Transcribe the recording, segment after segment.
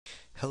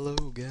Hello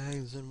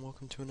guys, and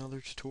welcome to another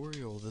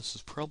tutorial. This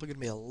is probably going to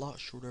be a lot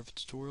shorter of a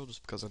tutorial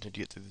just because I need to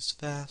get through this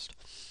fast,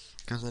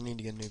 because I need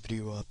to get a new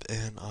video up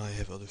and I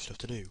have other stuff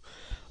to do.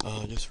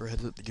 Just for a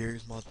heads up, the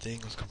Gary's Mod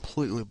thing was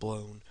completely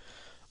blown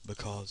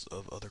because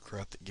of other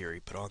crap that Gary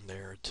put on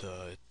there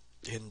to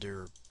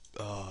hinder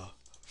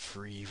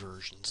free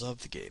versions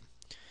of the game.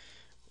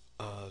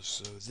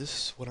 So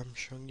this, what I'm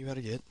showing you how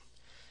to get,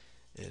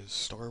 is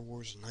Star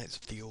Wars Knights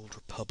of the Old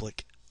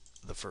Republic,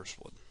 the first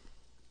one.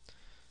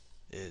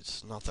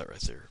 It's not that right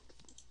there.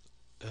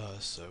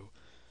 So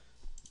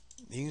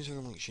these are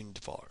the links you need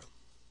to follow.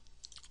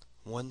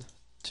 1,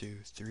 2,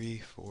 3,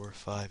 4,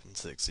 5, and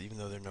 6. Even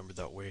though they're numbered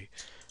that way,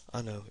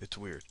 I know it's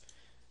weird.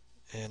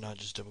 And I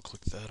just double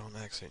click that on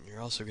accident.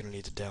 You're also going to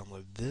need to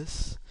download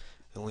this.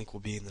 The link will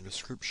be in the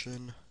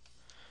description.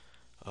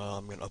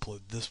 I'm going to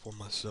upload this one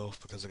myself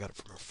because I got it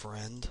from a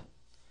friend.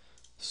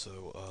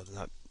 So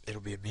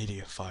it'll be a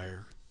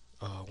MediaFire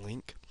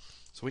link.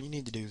 So what you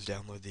need to do is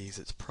download these.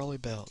 It's probably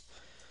about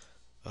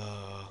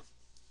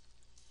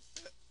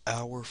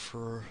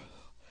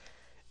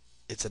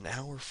it's an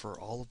hour for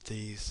all of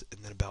these,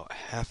 and then about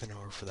half an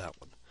hour for that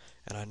one.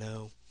 And I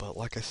know, but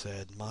like I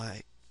said,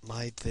 my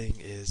thing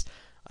is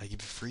I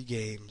give you free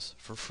games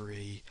for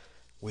free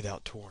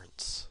without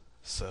torrents.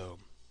 So,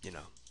 you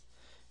know,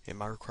 it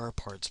might require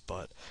parts,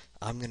 but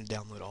I'm going to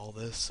download all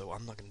this, so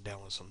I'm not going to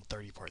download some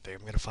 30-part thing.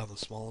 I'm going to find the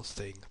smallest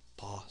thing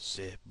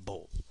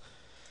possible.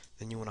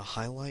 Then you want to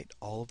highlight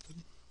all of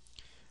them.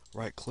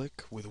 Right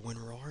click with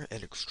WinRAR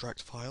and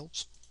extract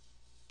files,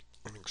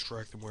 and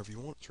extract them wherever you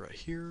want. It's right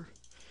here.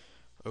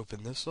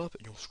 Open this up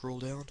and you'll scroll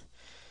down,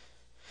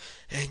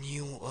 and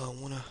you'll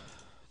want to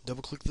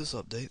double click this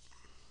update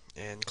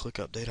and click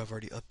update. I've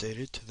already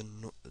updated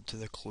to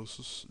the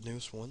closest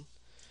newest one,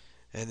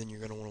 and then you're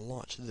going to want to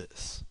launch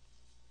this.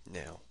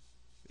 Now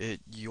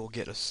you'll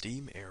get a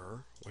Steam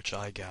error, which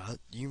I got.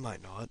 You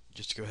might not.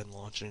 Just go ahead and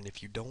launch it, and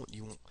if you don't,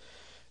 you won't.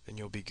 Then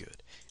you'll be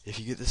good. If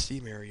you get the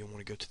Steam error, you'll want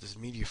to go to this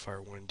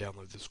MediaFire one and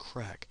download this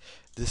crack.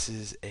 This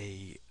is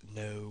a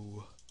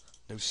no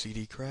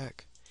CD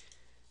crack,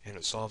 and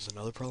it solves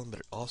another problem,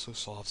 but it also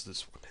solves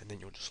this one. And then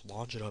you'll just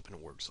launch it up and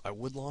it works. I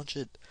would launch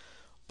it,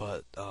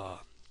 but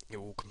it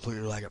will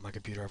completely lag up my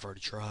computer. I've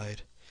already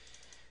tried.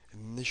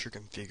 And this your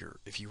configure.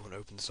 If you want to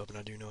open this up, and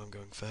I do know I'm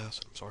going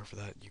fast, I'm sorry for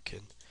that. You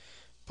can.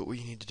 But what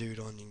you need to do, you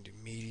can do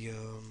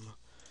medium,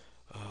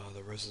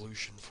 the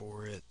resolution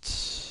for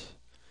it.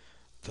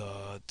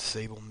 The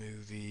disable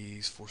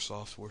movies, for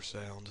software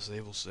sound,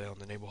 disable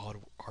sound, enable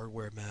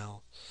hardware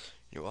mal,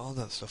 all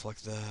that stuff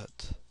like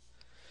that.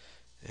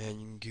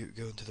 And you can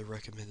go into the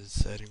recommended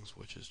settings,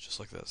 which is just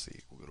like that.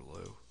 See, we'll go to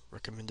low,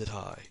 recommended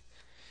high.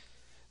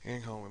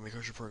 And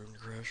because your program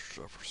crash,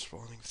 stop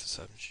responding if this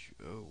happens.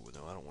 Oh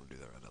no, I don't want to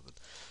do that right now.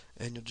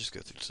 And you'll just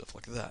go through stuff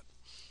like that,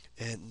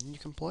 and then you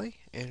can play,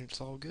 and it's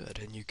all good.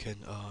 And you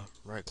can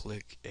right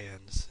click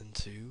and send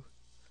to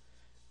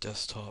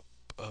desktop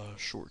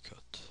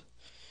shortcut.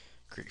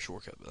 Create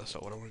shortcut, but that's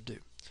not what I want to do.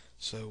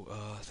 So,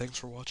 thanks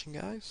for watching,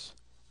 guys.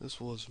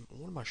 This was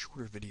one of my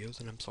shorter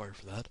videos, and I'm sorry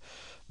for that.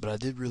 But I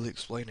did really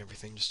explain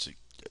everything, just to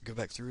go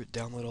back through it,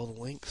 download all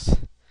the links,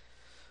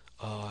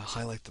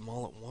 highlight them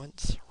all at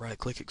once,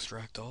 right-click,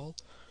 extract all,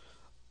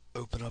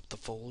 open up the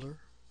folder,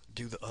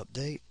 do the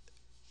update,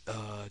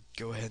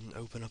 go ahead and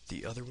open up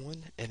the other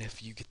one, and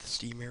if you get the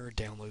Steam error,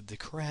 download the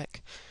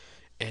crack,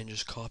 and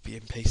just copy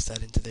and paste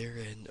that into there,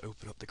 and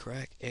open up the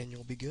crack, and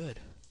you'll be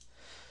good.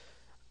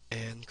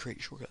 And create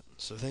a shortcut.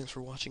 So thanks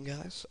for watching,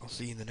 guys. I'll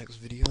see you in the next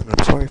video, and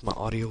I'm sorry if my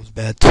audio was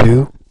bad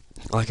too.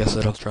 Like I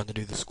said, I was trying to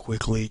do this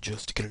quickly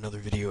just to get another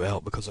video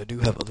out because I do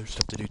have other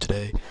stuff to do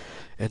today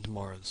and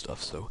tomorrow and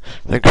stuff. So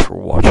thanks for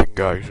watching,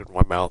 guys, and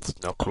my mouth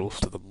is now close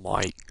to the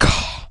mic.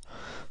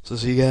 So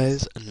see you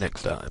guys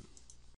next time.